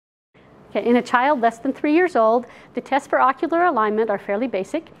Okay, in a child less than 3 years old, the tests for ocular alignment are fairly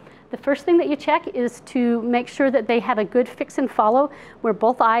basic. The first thing that you check is to make sure that they have a good fix and follow where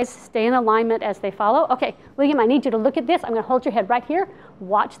both eyes stay in alignment as they follow. Okay, William, I need you to look at this. I'm going to hold your head right here.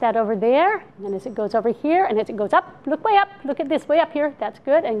 Watch that over there. And then as it goes over here and as it goes up, look way up. Look at this way up here. That's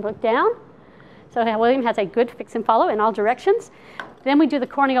good. And look down. So William has a good fix and follow in all directions. Then we do the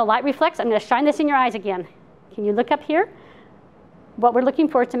corneal light reflex. I'm going to shine this in your eyes again. Can you look up here? What we're looking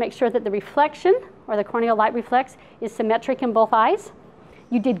for is to make sure that the reflection or the corneal light reflex is symmetric in both eyes.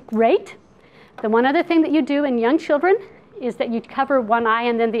 You did great. The one other thing that you do in young children is that you cover one eye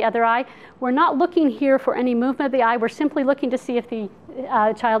and then the other eye. We're not looking here for any movement of the eye. We're simply looking to see if the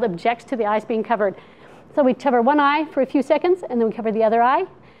child objects to the eyes being covered. So we cover one eye for a few seconds and then we cover the other eye.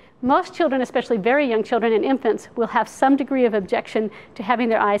 Most children, especially very young children and infants, will have some degree of objection to having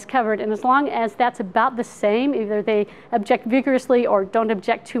their eyes covered. And as long as that's about the same, either they object vigorously or don't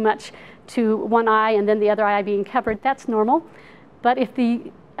object too much to one eye and then the other eye being covered, that's normal. But if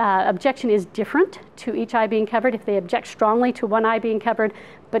the objection is different to each eye being covered, if they object strongly to one eye being covered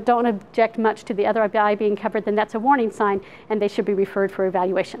but don't object much to the other eye being covered, then that's a warning sign and they should be referred for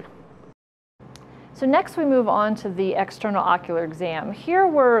evaluation. So next we move on to the external ocular exam. Here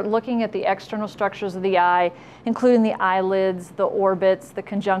we're looking at the external structures of the eye, including the eyelids, the orbits, the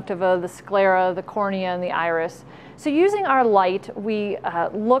conjunctiva, the sclera, the cornea, and the iris. So using our light, we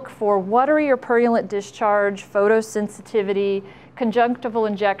look for watery or purulent discharge, photosensitivity, conjunctival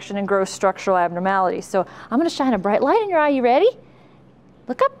injection, and gross structural abnormalities. So I'm going to shine a bright light in your eye. You ready?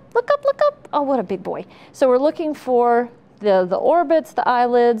 Look up, look up, look up. Oh, what a big boy. So we're looking for the orbits, the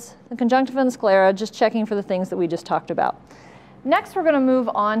eyelids, the conjunctiva, and the sclera, just checking for the things that we just talked about. Next, we're going to move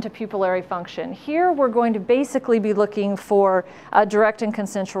on to pupillary function. Here, we're going to basically be looking for a direct and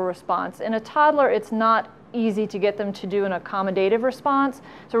consensual response. In a toddler, it's not easy to get them to do an accommodative response,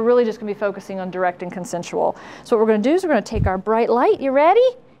 so we're really just going to be focusing on direct and consensual. So what we're going to do is we're going to take our bright light. You ready?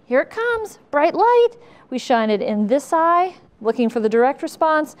 Here it comes, bright light. We shine it in this eye, looking for the direct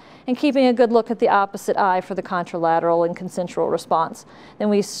response, and keeping a good look at the opposite eye for the contralateral and consensual response. Then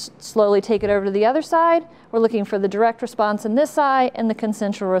we slowly take it over to the other side. We're looking for the direct response in this eye and the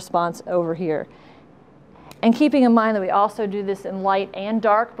consensual response over here. And keeping in mind that we also do this in light and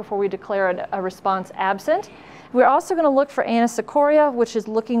dark before we declare a response absent. We're also going to look for anisocoria, which is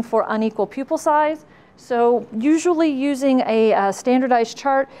looking for unequal pupil size. So usually using a standardized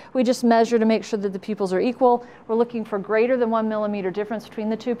chart, we just measure to make sure that the pupils are equal. We're looking for greater than 1 millimeter difference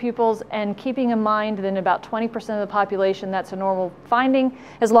between the two pupils, and keeping in mind that in about 20% of the population, that's a normal finding,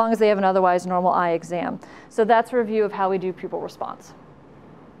 as long as they have an otherwise normal eye exam. So that's a review of how we do pupil response.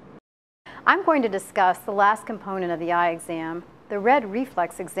 I'm going to discuss the last component of the eye exam, the red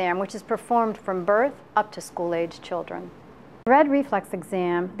reflex exam, which is performed from birth up to school-age children. The red reflex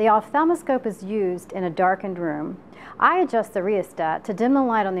exam, the ophthalmoscope is used in a darkened room. I adjust the rheostat to dim the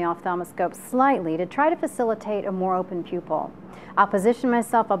light on the ophthalmoscope slightly to try to facilitate a more open pupil. I'll position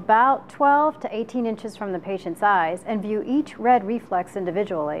myself about 12 to 18 inches from the patient's eyes and view each red reflex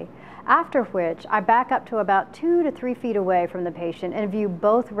individually, after which I back up to about 2 to 3 feet away from the patient and view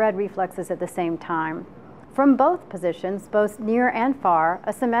both red reflexes at the same time. From both positions, both near and far,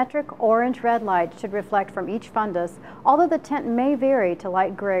 a symmetric orange-red light should reflect from each fundus, although the tint may vary to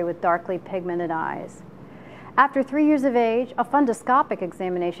light gray with darkly pigmented eyes. After 3 years of age, a fundoscopic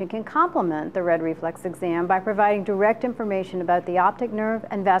examination can complement the red reflex exam by providing direct information about the optic nerve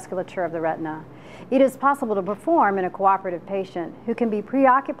and vasculature of the retina. It is possible to perform in a cooperative patient who can be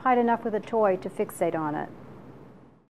preoccupied enough with a toy to fixate on it.